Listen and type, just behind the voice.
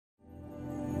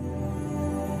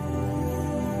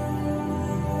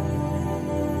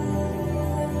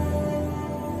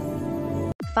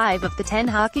5 of the 10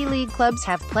 Hockey League clubs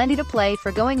have plenty to play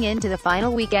for going into the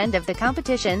final weekend of the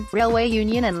competition. Railway,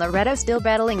 Union and Loreto still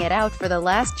battling it out for the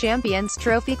last Champions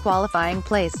Trophy qualifying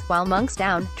place, while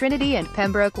Monkstown, Trinity and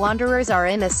Pembroke Wanderers are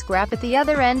in a scrap at the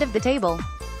other end of the table.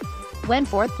 When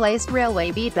fourth-placed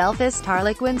Railway beat Belfast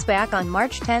Harlequins back on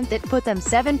March 10, it put them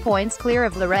 7 points clear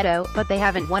of Loreto, but they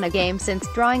haven't won a game since,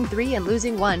 drawing 3 and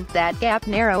losing 1, that gap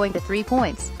narrowing to 3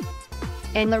 points.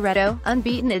 And Loreto,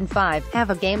 unbeaten in 5, have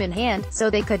a game in hand, so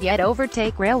they could yet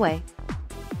overtake Railway.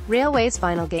 Railway's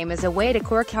final game is away to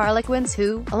Cork Harlequins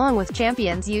who, along with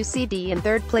champions UCD and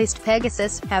third-placed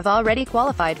Pegasus, have already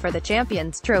qualified for the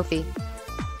Champions Trophy.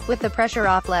 With the pressure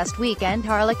off last weekend,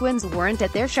 Harlequins weren't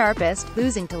at their sharpest,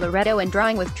 losing to Loreto and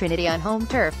drawing with Trinity on home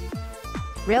turf.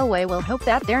 Railway will hope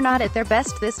that they're not at their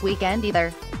best this weekend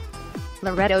either.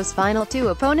 Loreto's final 2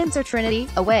 opponents are Trinity,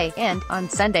 away, and, on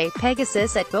Sunday,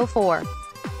 Pegasus at Beaufort.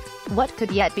 What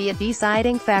could yet be a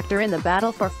deciding factor in the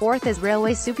battle for fourth is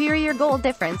Railway's superior goal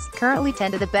difference, currently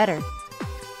 10 to the better.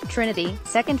 Trinity,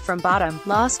 second from bottom,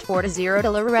 lost 4-0 to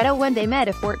Loreto when they met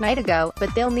a fortnight ago,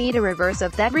 but they'll need a reverse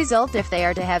of that result if they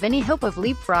are to have any hope of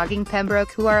leapfrogging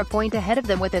Pembroke, who are a point ahead of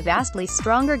them with a vastly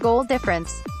stronger goal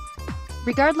difference.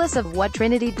 Regardless of what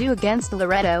Trinity do against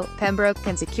Loreto, Pembroke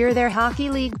can secure their Hockey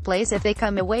League place if they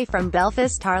come away from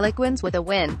Belfast Harlequins with a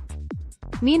win.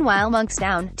 Meanwhile,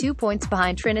 Monkstown, 2 points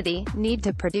behind Trinity, need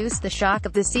to produce the shock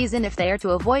of the season if they are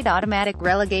to avoid automatic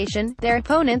relegation. Their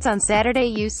opponents on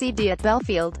Saturday UCD at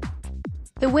Belfield.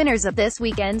 The winners of this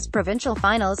weekend's provincial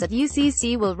finals at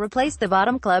UCC will replace the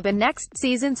bottom club in next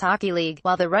season's Hockey League,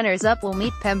 while the runners-up will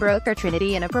meet Pembroke or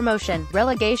Trinity in a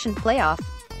promotion-relegation playoff.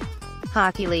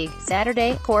 Hockey League,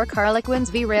 Saturday, Cork Harlequins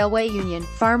v Railway Union,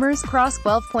 Farmers Cross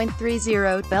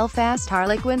 12.30, Belfast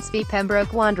Harlequins v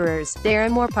Pembroke Wanderers,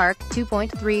 Darrenmore Park,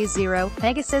 2.30,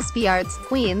 Pegasus v Ards,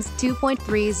 Queens,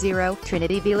 2.30,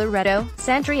 Trinity v Loreto,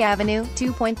 Santry Avenue,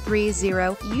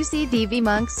 2.30, UCD v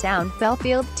Monkstown,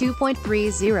 Belfield,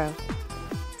 2.30.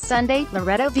 Sunday,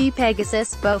 Loreto v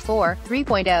Pegasus, Beaufort,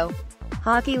 3.0.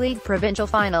 Hockey League Provincial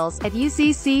Finals, at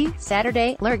UCC,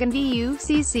 Saturday, Lurgan v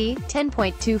UCC,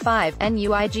 10.25,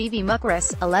 NUIG v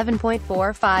Muckross,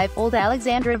 11.45, Old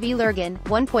Alexandra v Lurgan,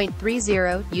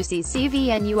 1.30, UCC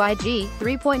v NUIG,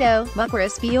 3.0,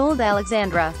 Muckross v Old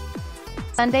Alexandra.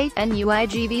 Sunday,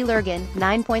 NUIG v Lurgan,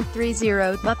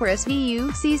 9.30, Muckross v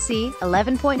UCC,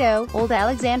 11.0, Old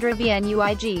Alexandra v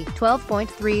NUIG,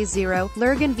 12.30,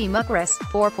 Lurgan v Muckross,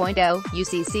 4.0,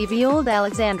 UCC v Old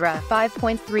Alexandra,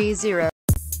 5.30.